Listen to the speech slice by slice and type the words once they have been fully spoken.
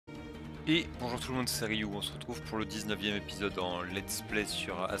Et bonjour tout le monde, c'est Ryu, on se retrouve pour le 19e épisode en Let's Play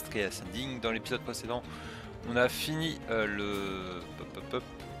sur Astria Ascending. Dans l'épisode précédent, on a fini Enfin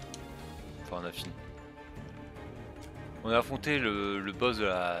on a fini. On a affronté le boss de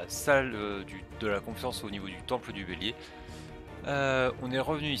la salle de la confiance au niveau du temple du bélier. On est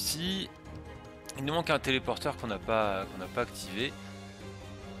revenu ici. Il nous manque un téléporteur qu'on n'a pas activé.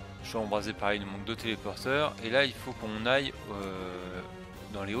 Je suis embrasé pareil, il nous manque 2 téléporteurs. Et là il faut qu'on aille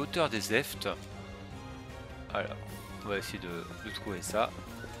dans les hauteurs des Eft. Alors, on va essayer de trouver ça.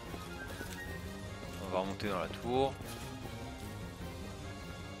 On va remonter dans la tour.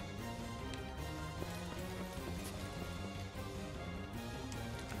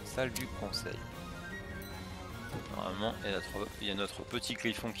 Salle du conseil. Normalement, il y a notre petit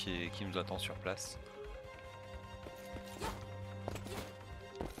griffon qui nous attend sur place.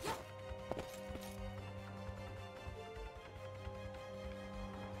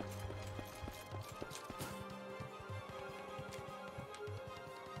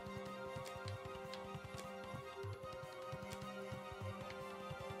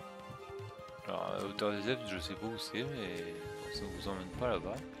 Alors, à hauteur des Elfes, je sais pas où c'est, mais ça ne vous emmène pas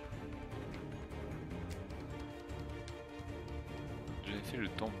là-bas. J'avais fait le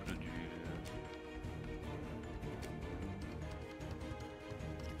temple du...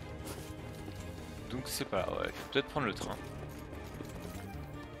 Donc c'est pas là, ouais, il faut peut-être prendre le train.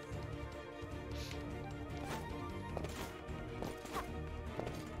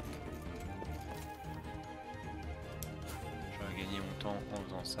 J'aurais gagné mon temps en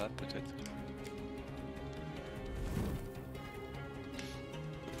faisant ça, peut-être.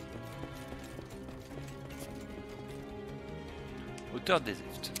 Hauteur des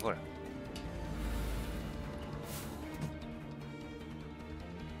Eft, voilà.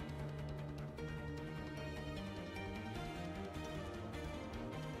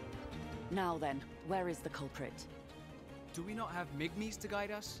 Now then, where is the culprit? Do we not have Migmies to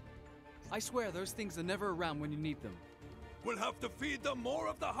guide us? I swear those things are never around when you need them. We'll have to feed them more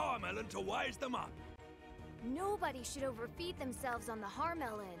of the Harmelin to wise them up. Nobody should overfeed themselves on the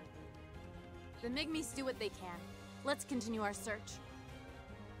Harmelin. The Migmies do what they can. Let's continue our search.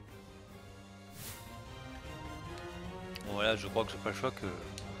 Bon voilà, je crois que j'ai pas le choix que...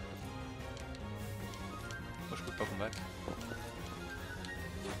 Moi je peux pas combattre.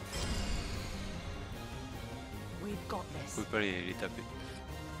 We've got Je this. peux pas les taper.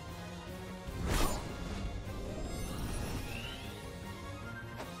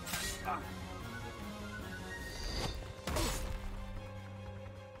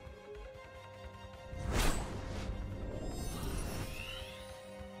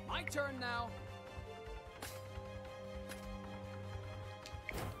 My turn now.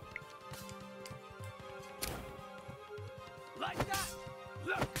 Like that.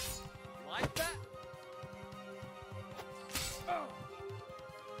 Look. Like that. Oh.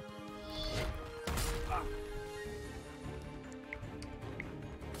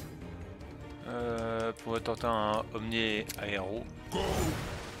 Pour tenter un omni aéro.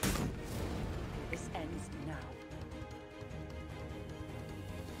 This ends now.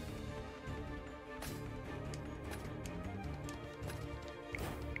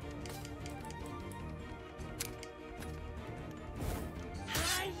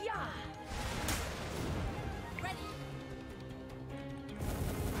 Ready?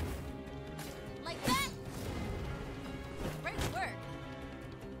 Like that? Great work.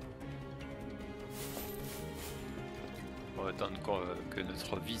 On va attendre que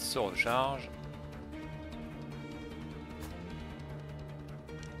notre vie se recharge.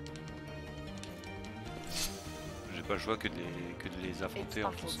 J'ai pas le choix que de les affronter It's en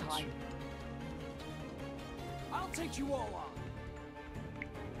battle fonçant dessus. time. I'll take you all on.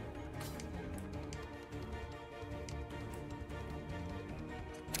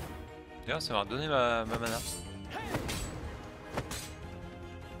 D'ailleurs, ça m'a redonné ma mana.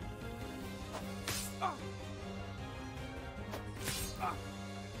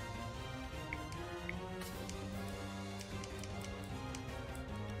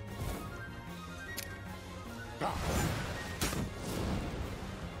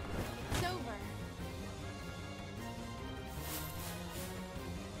 It's over.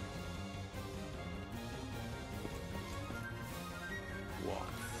 Wow.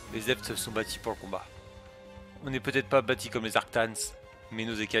 Les Elfes se sont bâtis pour le combat. On n'est peut-être pas bâtis comme les Arctans, mais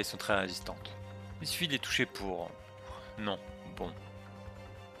nos écailles sont très résistantes. Il suffit de les toucher pour... Non, bon.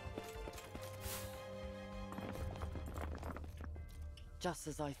 Just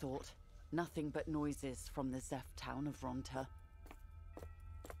as I thought. Nothing but noises from the Zeph town of Ranta.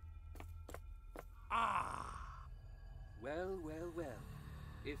 Ah! Well, well, well.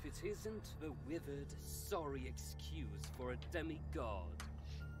 If if it isn't the withered, sorry excuse for a demigod.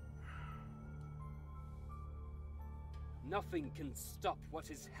 Nothing can stop what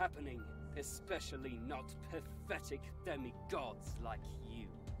is happening, especially not pathetic demigods like you.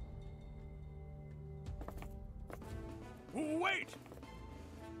 Wait!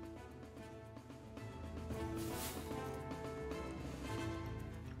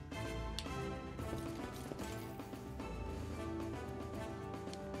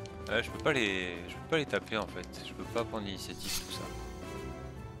 Ouais, je peux pas les taper en fait. Je peux pas prendre l'initiative, tout ça.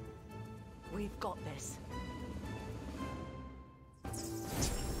 We've got this.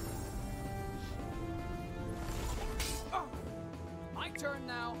 Oh, my turn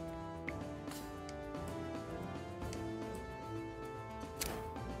now.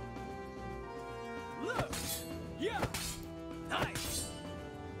 Look! Yeah! Nice!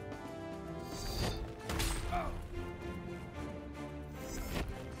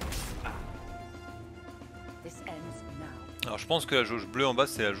 This ends now. Alors je pense que la jauge bleue en bas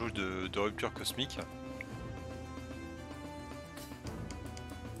c'est la jauge de rupture cosmique.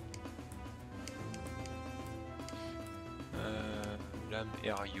 Lame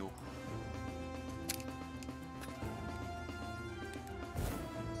Aério.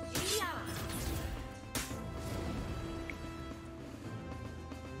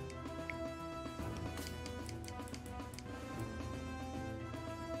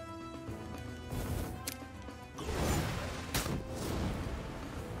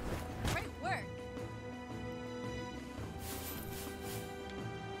 Great work.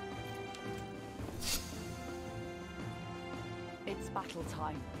 It's battle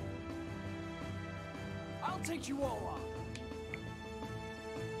time. I'll take you all on.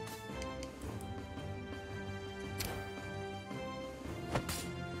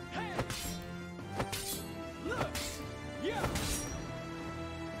 Hey! Look! Yeah!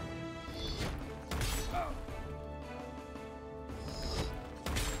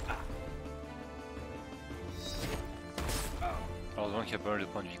 Heureusement qu'il y a pas mal de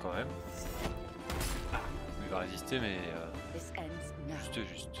points de vie quand même. Il va résister mais This ends now.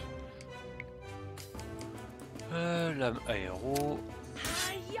 juste. Lame aéro.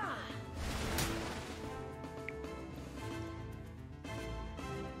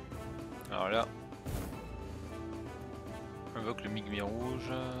 Alors là, invoque le migmi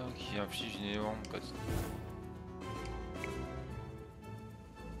rouge qui inflige une énorme cote.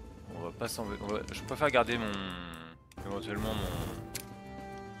 On va pas s'en... Je préfère garder mon... éventuellement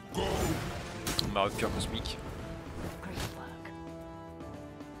ma rupture cosmique. Great work.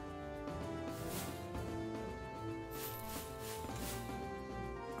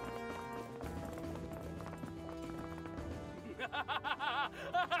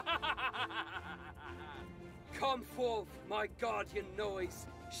 Come forth, my guardian noise.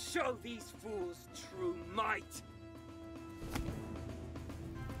 Show these fools true might.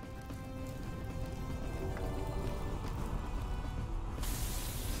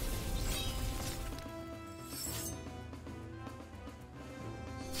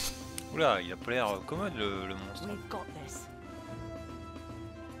 Oula, il a pas l'air commode le monstre. We've got this.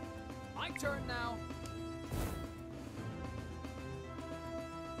 My turn now.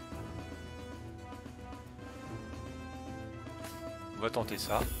 On va tenter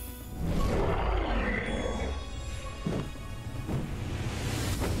ça.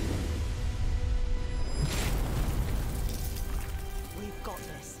 We've got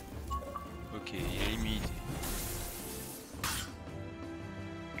this. Ok, il y a l'immunité.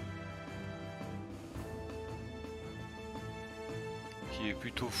 Qui est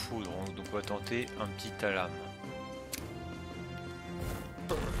plutôt foudre, donc on va tenter un petit à lame.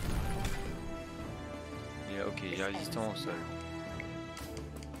 Et, ok, il est résistant au sol.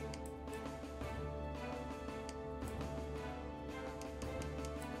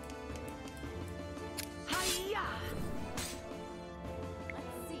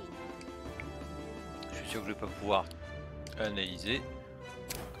 Let's see. Je suis sûr que je vais pas pouvoir analyser,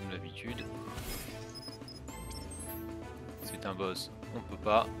 comme d'habitude. C'est un boss, on peut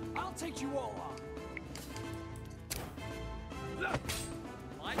pas. I'll take you all on.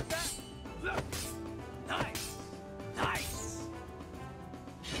 Like that? Nice! Nice!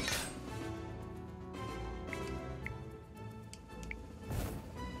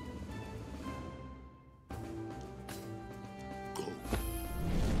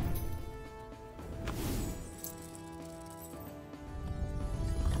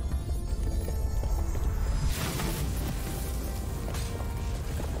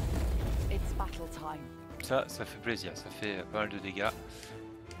 It's battle time. Ça fait plaisir, ça fait pas mal de dégâts.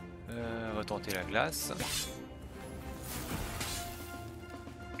 On va tenter la glace.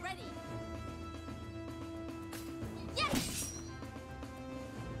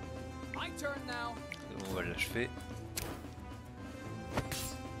 l'achever.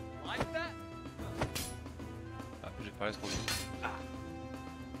 Like that? Ah, j'ai parlé trop vite.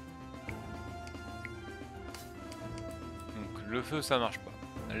 Donc le feu ça marche pas.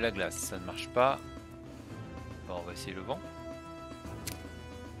 La glace ça ne marche pas. Bon, on va essayer le vent.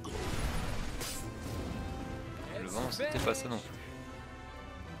 Le vent c'était pas ça non plus.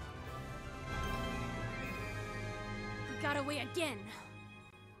 We got away again.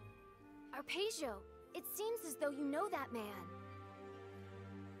 Arpeggio, it seems as though you know that man.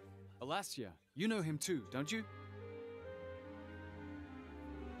 Astria, you know him too, don't you?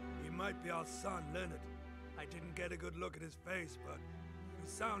 He might be our son, Leonard. I didn't get a good look at his face, but he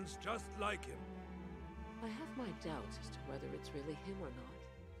sounds just like him. I have my doubts as to whether it's really him or not.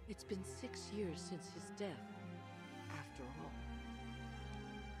 It's been 6 years since his death, after all.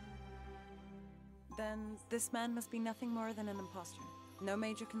 Then this man must be nothing more than an impostor. No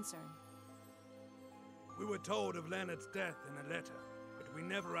major concern. We were told of Leonard's death in a letter, but we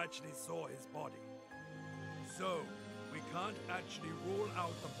never actually saw his body. So, we can't actually rule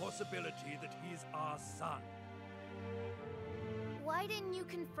out the possibility that he's our son. Why didn't you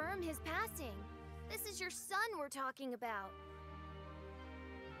confirm his passing? This is your son we're talking about.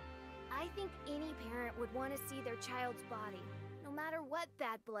 I think any parent would want to see their child's body, no matter what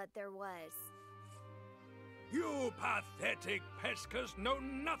bad blood there was. You pathetic pescers know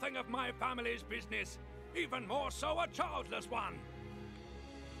nothing of my family's business, even more so a childless one.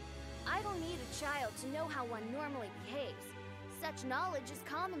 I don't need a child to know how one normally behaves. Such knowledge is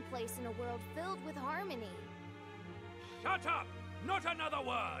commonplace in a world filled with harmony. Shut up! Not another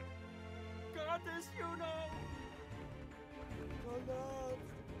word! Goddess, you know! Collapsed!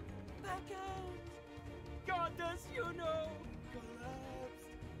 Beckett! Goddess, you know! Collapsed!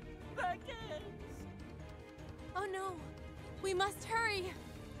 Beckett! Oh no! We must hurry!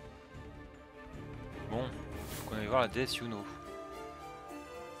 Bon, faut qu'on aille voir la déesse Yuno.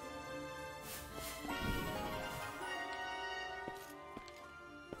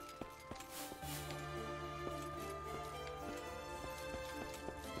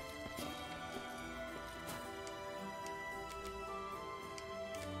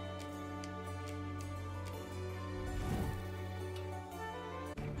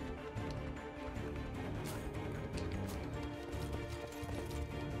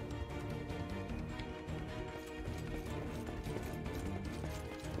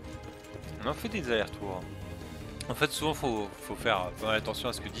 On en fait des allers-retours. En fait, souvent, faut faire pas mal attention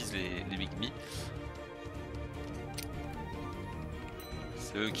à ce que disent les Migmi.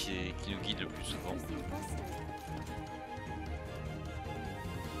 C'est eux qui nous guident le plus souvent.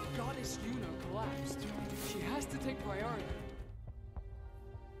 Goddess Yuno collapsed. She has to take priority.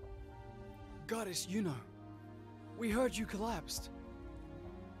 Goddess Yuno, we heard you collapsed.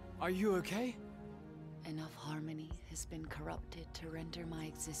 Are you okay? Enough harmony has been corrupted to render my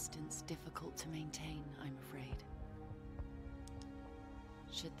existence difficult to maintain, I'm afraid.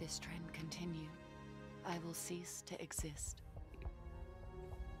 Should this trend continue, I will cease to exist.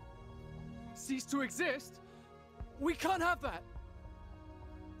 Cease to exist? We can't have that!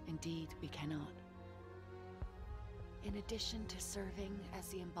 Indeed, we cannot. In addition to serving as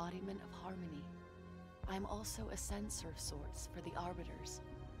the embodiment of harmony, I am also a censor of sorts for the Arbiters.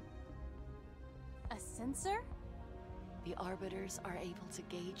 A censor? The Arbiters are able to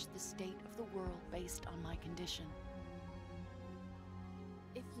gauge the state of the world based on my condition.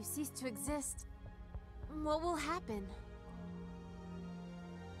 If you cease to exist, what will happen?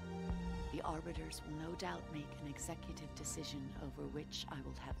 The Arbiters will no doubt make an executive decision over which I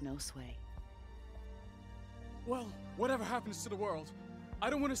will have no sway. Well, whatever happens to the world, I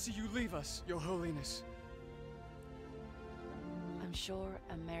don't want to see you leave us, Your Holiness. I'm sure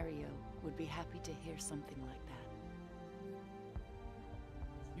Amerio would be happy to hear something like that.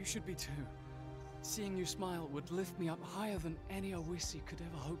 You should be too. Seeing you smile would lift me up higher than any Owisi could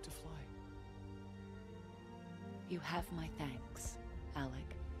ever hope to fly. You have my thanks,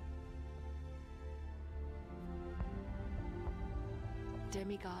 Alec.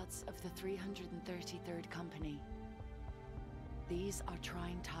 Demigods of the 333rd Company. These are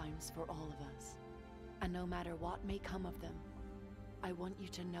trying times for all of us, and no matter what may come of them, I want you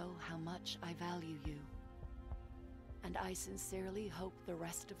to know how much I value you. And I sincerely hope the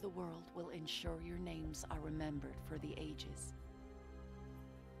rest of the world will ensure your names are remembered for the ages.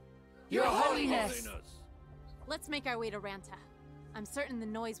 Your Holiness! Let's make our way to Ranta. I'm certain the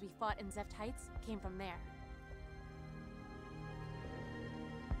noise we fought in Zeft Heights came from there.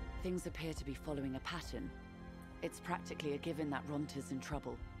 Things appear to be following a pattern. It's practically a given that Ranta's in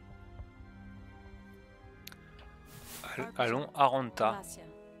trouble. Allons à Ranta. Astria,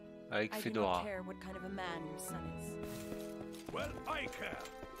 avec I do Fedora. not care what kind of a man your son is. Well, I care.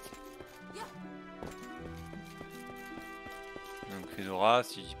 Donc Fedora,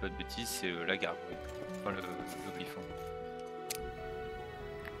 si je dis pas de bêtises, c'est la garde, oui. Enfin le griffon.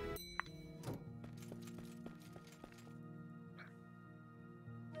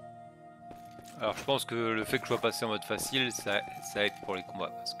 Alors je pense que le fait que je sois passé en mode facile, ça aide pour les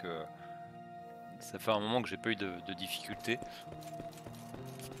combats, parce que ça fait un moment que j'ai pas eu de difficultés.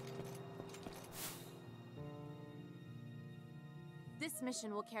 This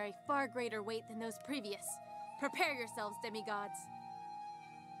mission will carry far greater weight than those previous. Prepare yourselves, demigods.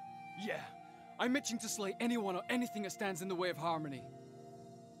 Yeah, I'm itching to slay anyone or anything that stands in the way of harmony.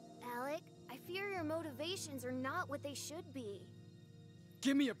 Alec, I fear your motivations are not what they should be.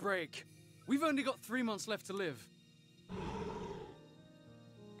 Give me a break. We've only got 3 months left to live.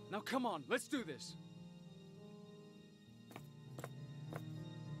 Now come on, let's do this.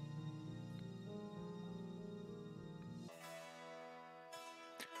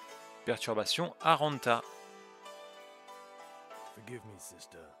 Perturbation à Ranta. Forgive me,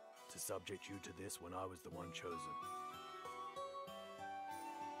 sister, to subject you to this when I was the one chosen.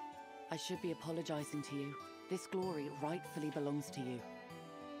 I should be apologizing to you. This glory rightfully belongs to you.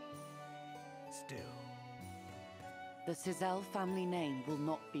 Still, The Cizel family name will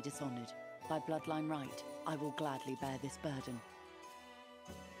not be dishonored. By bloodline right, I will gladly bear this burden.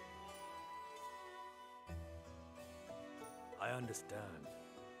 I understand.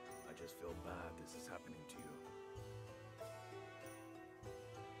 I just feel bad this is happening to you.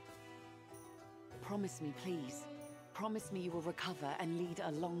 Promise me, please. Promise me you will recover and lead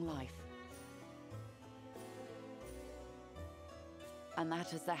a long life. And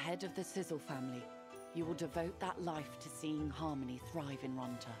that as the head of the Sizzle family, you will devote that life to seeing harmony thrive in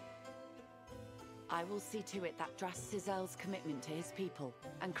Ranta. I will see to it that Dras Cizel's commitment to his people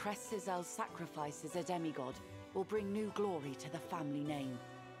and Crest Cizel's sacrifice as a demigod will bring new glory to the family name.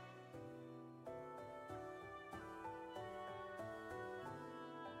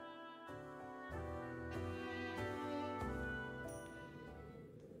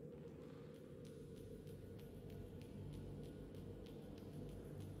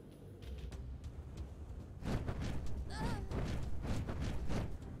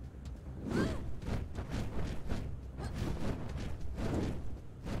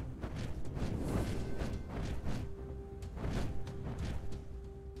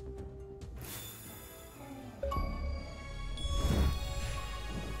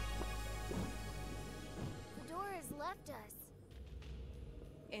 Left us.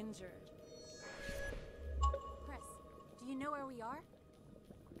 Injured. Chris, do you know where we are?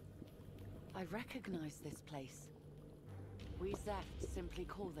 I recognize this place. We Zeft simply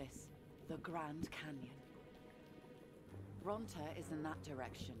call this the Grand Canyon. Ranta is in that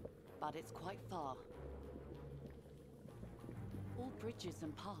direction, but it's quite far. All bridges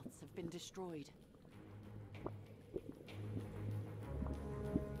and paths have been destroyed.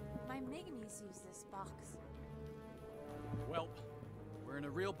 My Migmies use this box. Well, we're in a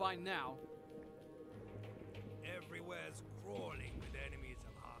real bind now. Everywhere's crawling with enemies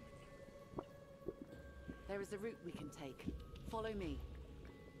of harmony. There is a route we can take. Follow me.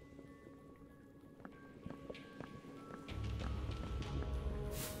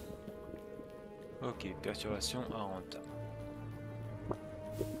 Ok, perturbation à Ranta.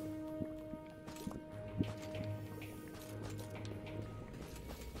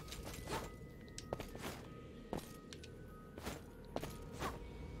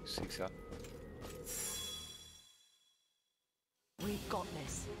 C'est que ça. We've got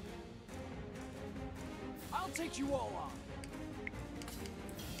this. I'll take you all on.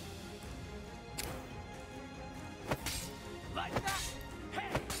 Like that. Hey!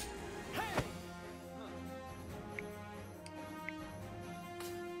 Hey!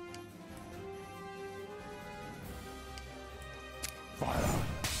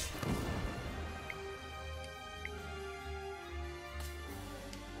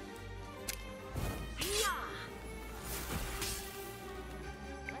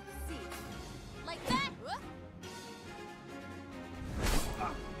 Let's see. Like that!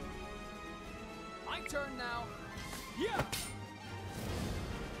 My turn now. Yeah!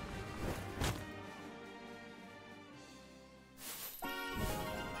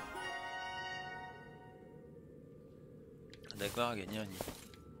 D'accord, gagner un niveau.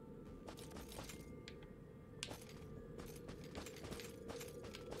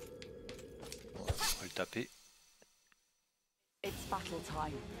 On va le taper. It's battle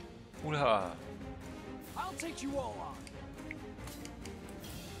time. Oula! I'll take you all on.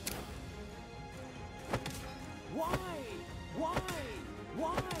 Why? Why?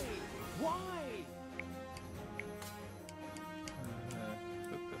 Why?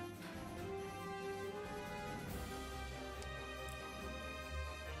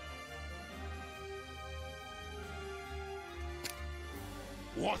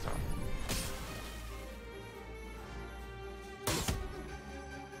 Water.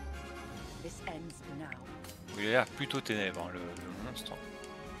 This ends now. Il a l'air plutôt ténèbre, hein, le monstre.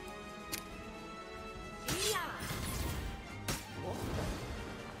 It's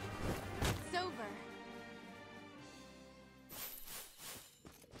over.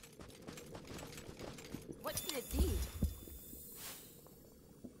 What could it be?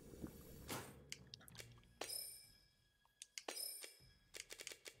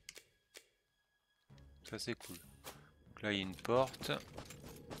 Ça c'est cool. Donc là il y a une porte.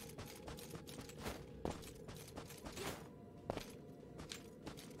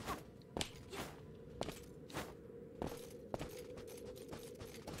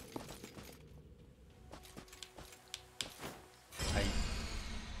 Aïe.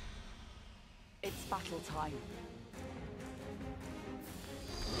 It's battle time.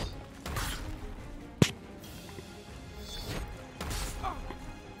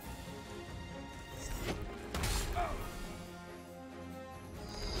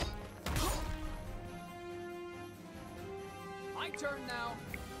 My turn now.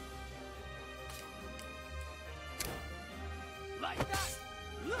 Like that.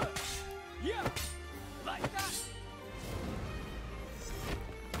 Look. Yeah. Like that.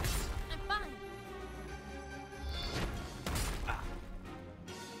 I'm fine.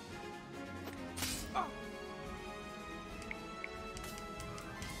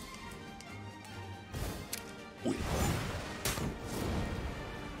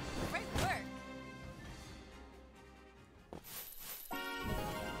 Great work.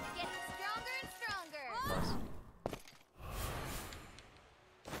 Getting stronger and stronger.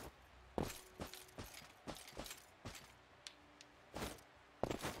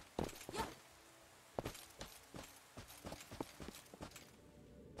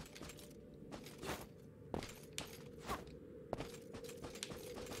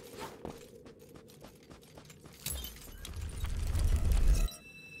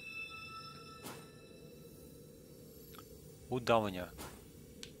 Route d'Harmonia.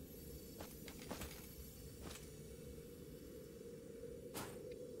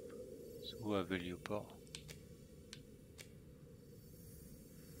 Sous à Vélioport.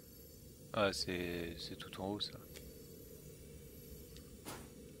 Ah c'est tout en haut ça.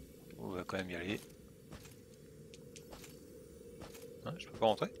 On va quand même y aller. Hein, je peux pas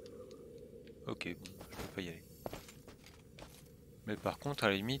rentrer? Ok, bon, je peux pas y aller. Mais par contre à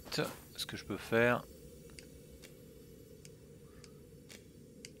la limite, ce que je peux faire,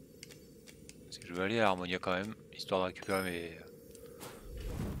 c'est que je vais aller à Harmonia quand même, histoire de récupérer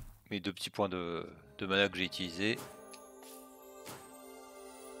mes 2 petits points de mana que j'ai utilisés.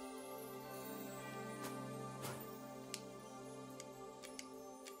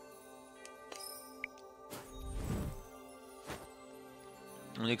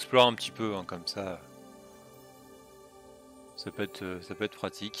 On explore un petit peu hein, comme ça. Ça peut être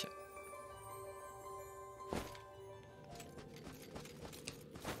pratique.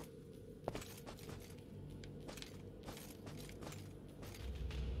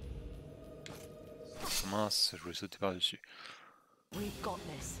 Mince, je voulais sauter par-dessus. We've got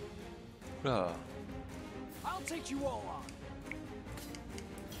this. Là. I'll take you all on.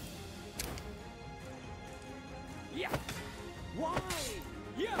 Yeah. Why?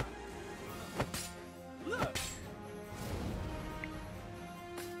 Yeah. Look.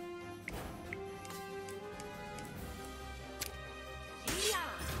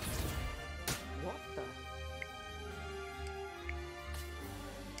 What the?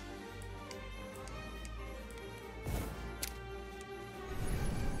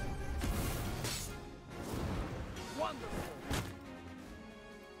 Wonderful.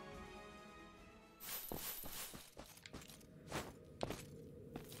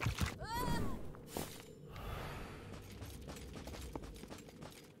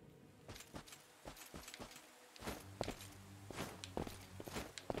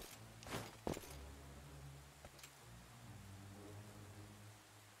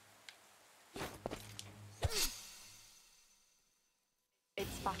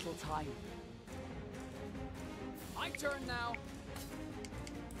 It's battle time. My turn now.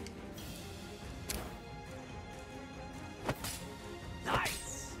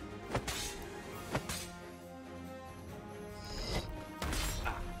 Nice.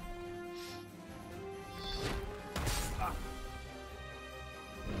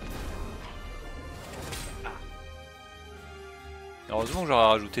 Heureusement que j'aurais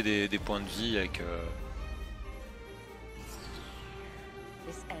rajouté des points de vie avec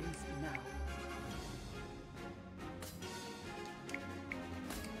This ends now.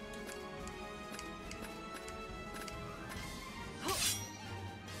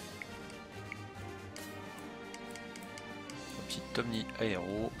 Omni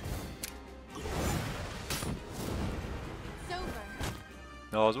Aéro.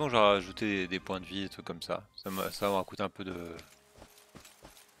 Heureusement que j'ai rajouté des points de vie et tout comme ça. Ça m'a coûté un peu de...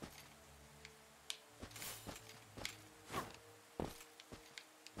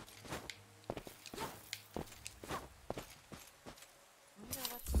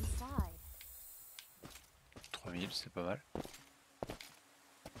 C'est pas mal.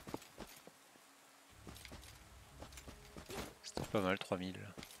 C'était pas mal, 3000.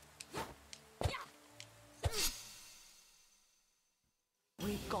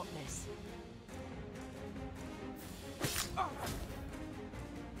 We've got this.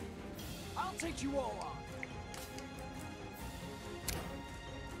 I'll take you all on.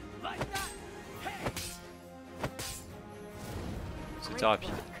 Like that. Hey. C'était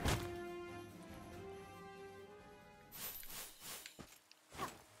rapide.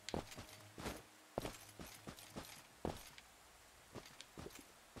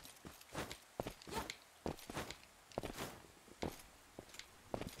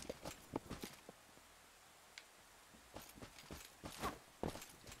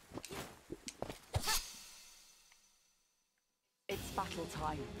 It's battle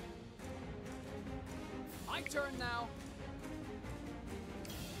time. My turn now.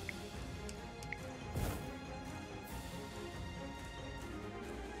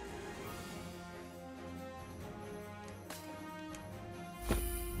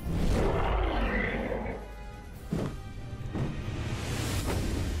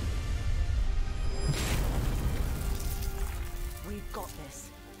 We've got this.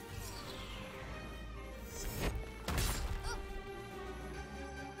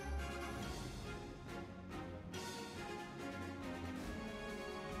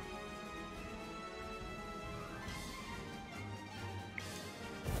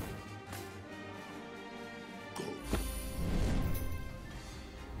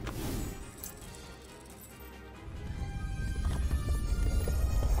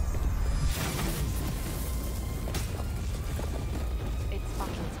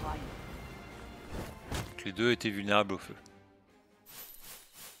 Les deux étaient vulnérables au feu.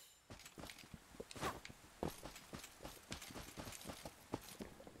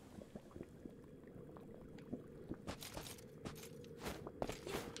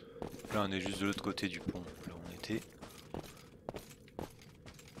 Là on est juste de l'autre côté du pont, là où on était.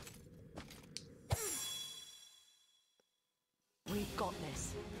 We've got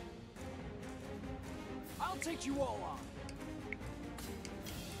this. I'll take you all on.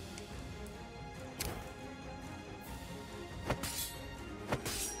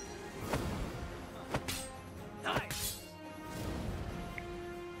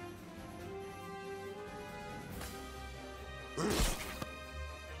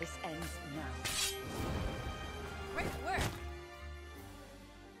 This ends now. Great work.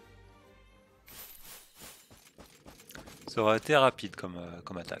 Ça aurait été rapide comme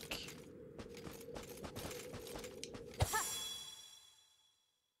attaque.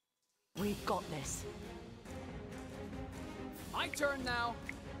 We've got this. My turn now.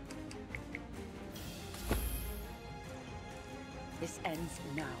 This ends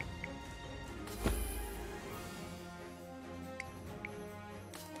now.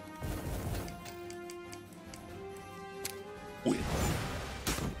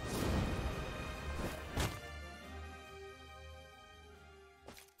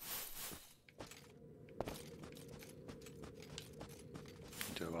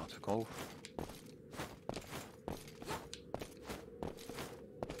 Tu vas voir un truc en haut.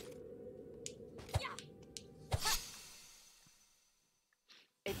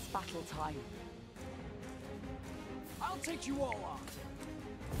 It's battle time. I'll take you all on.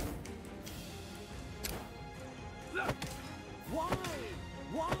 Why?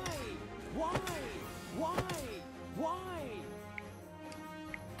 Why? Why? Why? Why?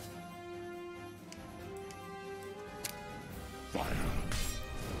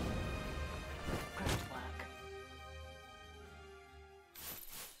 Great work.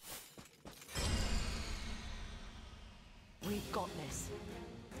 We've got this.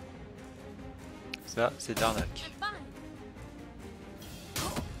 Ça, c'est d'arnaque. I'm fine.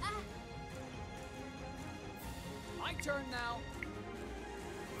 My turn now.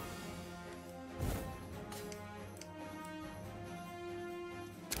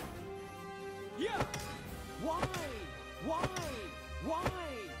 Yeah. Why? Why? Why?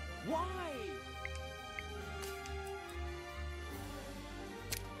 Why?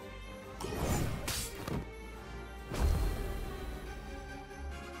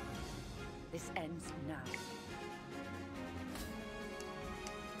 This ends now.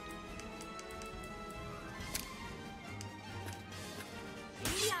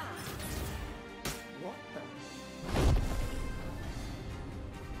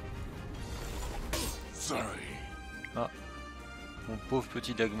 Ah, mon pauvre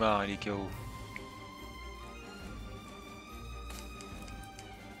petit Dagmar, il est KO.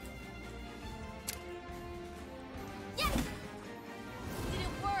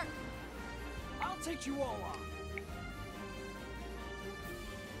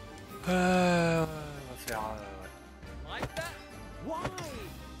 On va faire...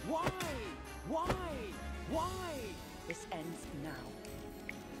 This ends now.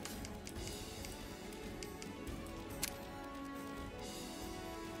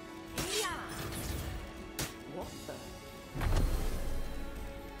 What the?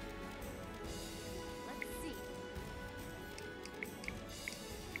 Let's see.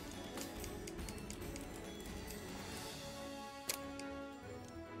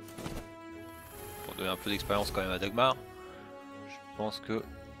 Pour donner un peu d'expérience quand même à Dagmar, je pense que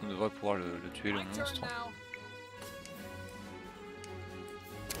on devrait pouvoir le tuer, le monstre.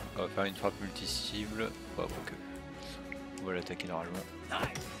 On va faire une frappe multi-cible. Bah, quoique. On va l'attaquer normalement.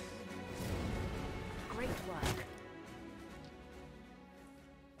 Great work.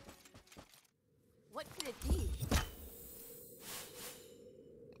 What could it be?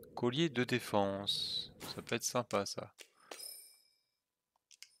 Collier de défense. Ça peut être sympa ça.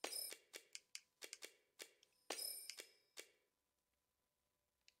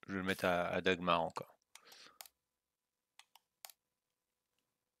 Je vais le mettre à Dagmar encore.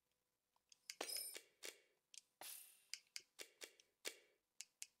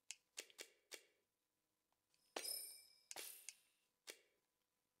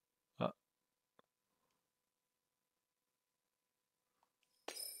 Ah.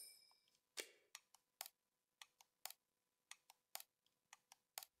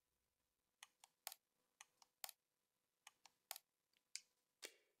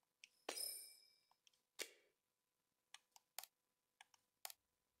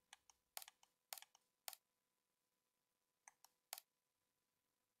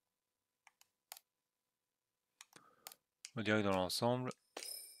 On dirait dans l'ensemble.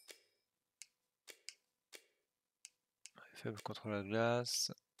 Faible contre la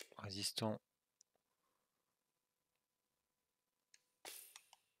glace. Résistant.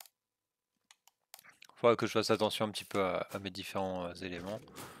 Faudra que je fasse attention un petit peu à mes différents éléments.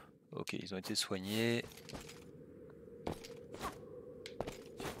 Ok, ils ont été soignés.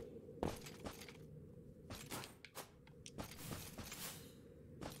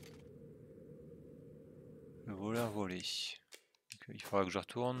 Le voleur volé. Donc, il faudra que je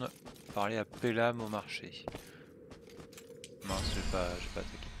retourne parler à Pelham au marché. Mince, je vais pas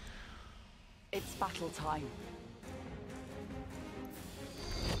attaquer. It's battle time.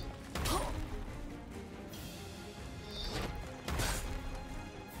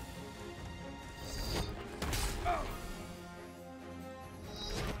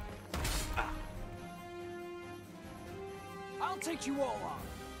 I'll take you all on.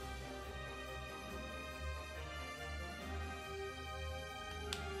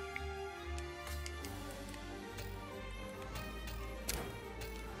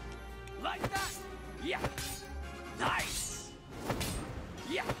 Like that? Yeah. Nice.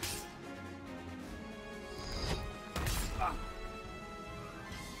 Yeah.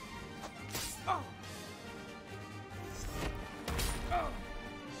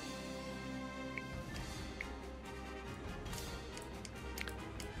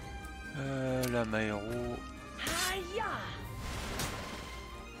 La Maero.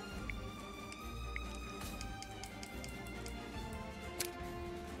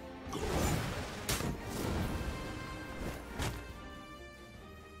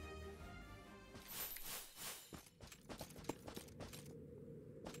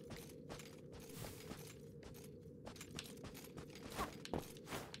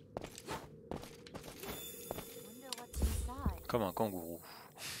 Wonder what's inside. Comme un kangourou.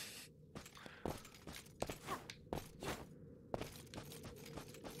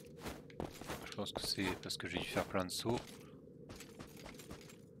 Je pense que c'est parce que j'ai dû faire plein de sauts.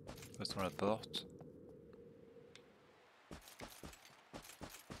 Passons la porte.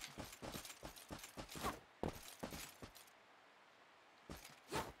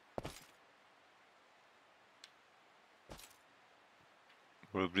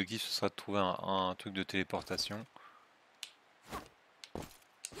 Bon, l'objectif ce sera de trouver un truc de téléportation.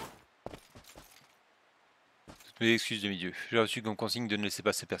 Toutes mes excuses de milieu. J'ai reçu comme consigne de ne laisser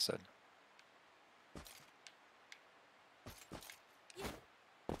passer personne.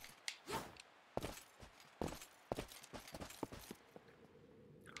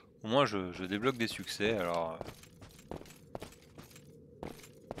 Au moins je débloque des succès, alors...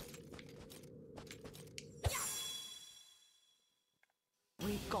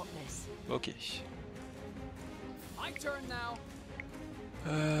 We've got this. Ok. My turn now.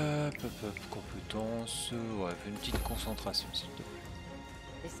 Compétence. Ouais, fais une petite concentration s'il te plaît.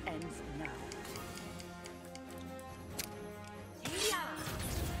 This ends now.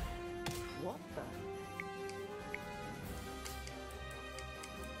 What the?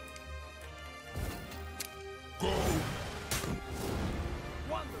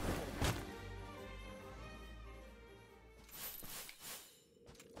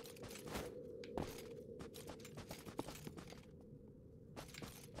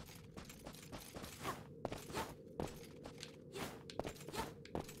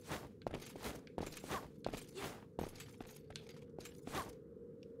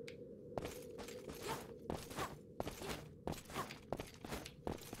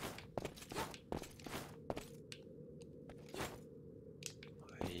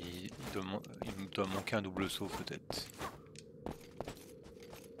 Il me doit manquer un double saut peut-être.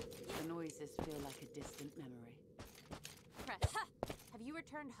 The noises feel like a distant memory. Cress, have you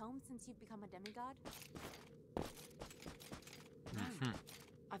returned home since you've become a demigod? No.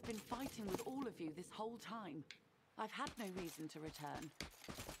 I've been fighting with all of you this whole time. I've had no reason to return.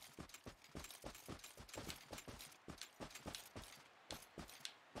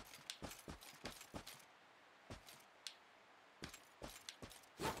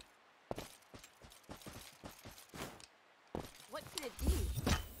 What could it be?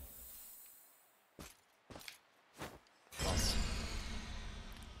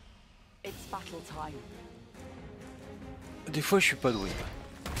 It's battle time. Des fois je suis pas doué.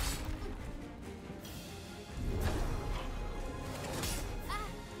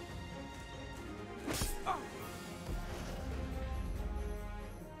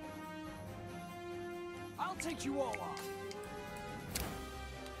 I'll take you all on.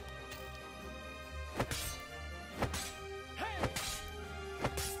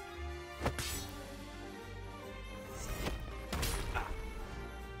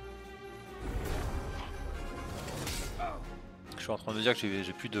 Je suis en train de me dire que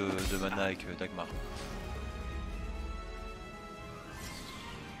j'ai plus de mana avec Dagmar.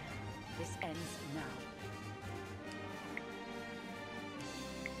 This ends now.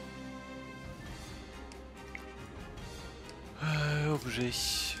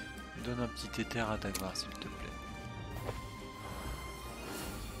 Objet. Donne un petit éther à Dagmar s'il te plaît.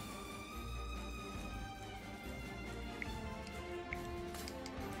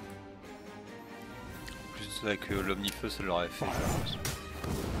 En plus avec l'omnifeu ça l'aurait fait je pense.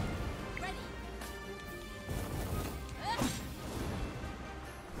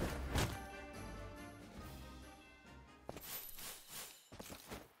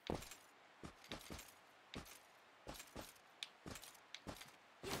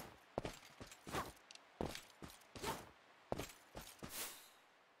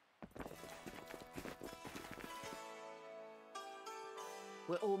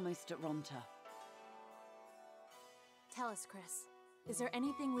 We're almost at Ranta. Tell us, Chris. Is there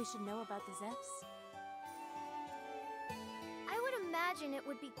anything we should know about the Zephyrs? I would imagine it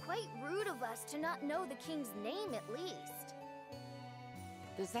would be quite rude of us to not know the king's name at least.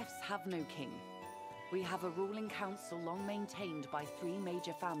 The Zephyrs have no king. We have a ruling council long maintained by three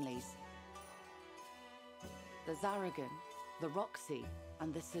major families. The Zaragon, the Roxy,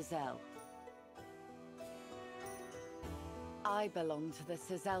 and the Sizel. I belong to the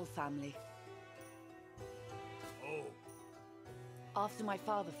Sizel family. Oh, After my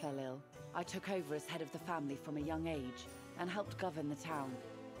father fell ill, I took over as head of the family from a young age and helped govern the town.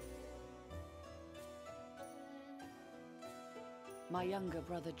 My younger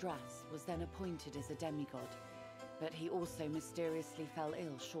brother Dras was then appointed as a demigod, but he also mysteriously fell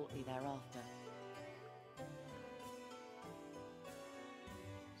ill shortly thereafter.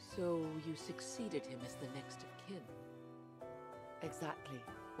 So you succeeded him as the next of kin. Exactly.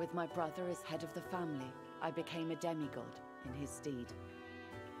 With my brother as head of the family, I became a demigod in his stead.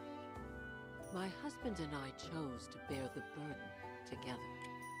 My husband and I chose to bear the burden together.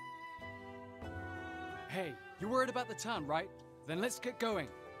 Hey, you're worried about the town, right? Then let's get going.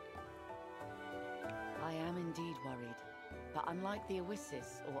 I am indeed worried, but unlike the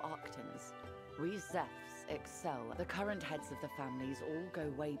Oasis or Arctons, we Zephyrs excel. The current heads of the families all go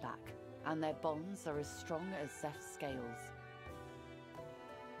way back, and their bonds are as strong as Zephyr scales.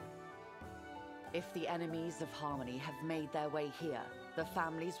 If the enemies of Harmony have made their way here, the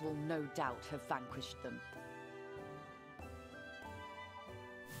families will no doubt have vanquished them.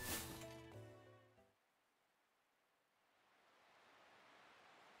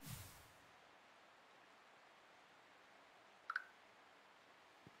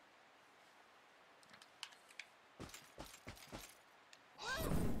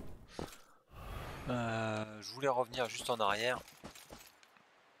 Je voulais revenir juste en arrière.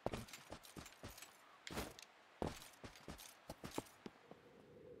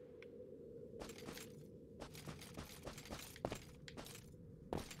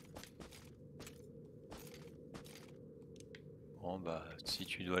 Bon bah si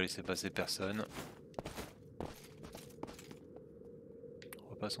tu dois laisser passer personne.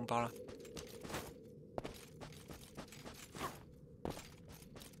 Repassons par là.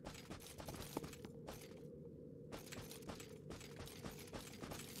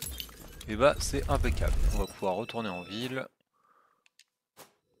 Et bah c'est impeccable. On va pouvoir retourner en ville.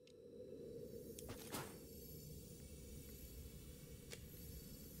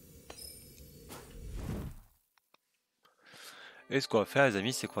 Et ce qu'on va faire les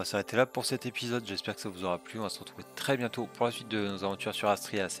amis, c'est qu'on va s'arrêter là pour cet épisode. J'espère que ça vous aura plu. On va se retrouver très bientôt pour la suite de nos aventures sur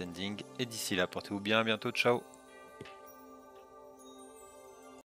Astria Ascending. Et d'ici là, portez-vous bien, à bientôt, ciao.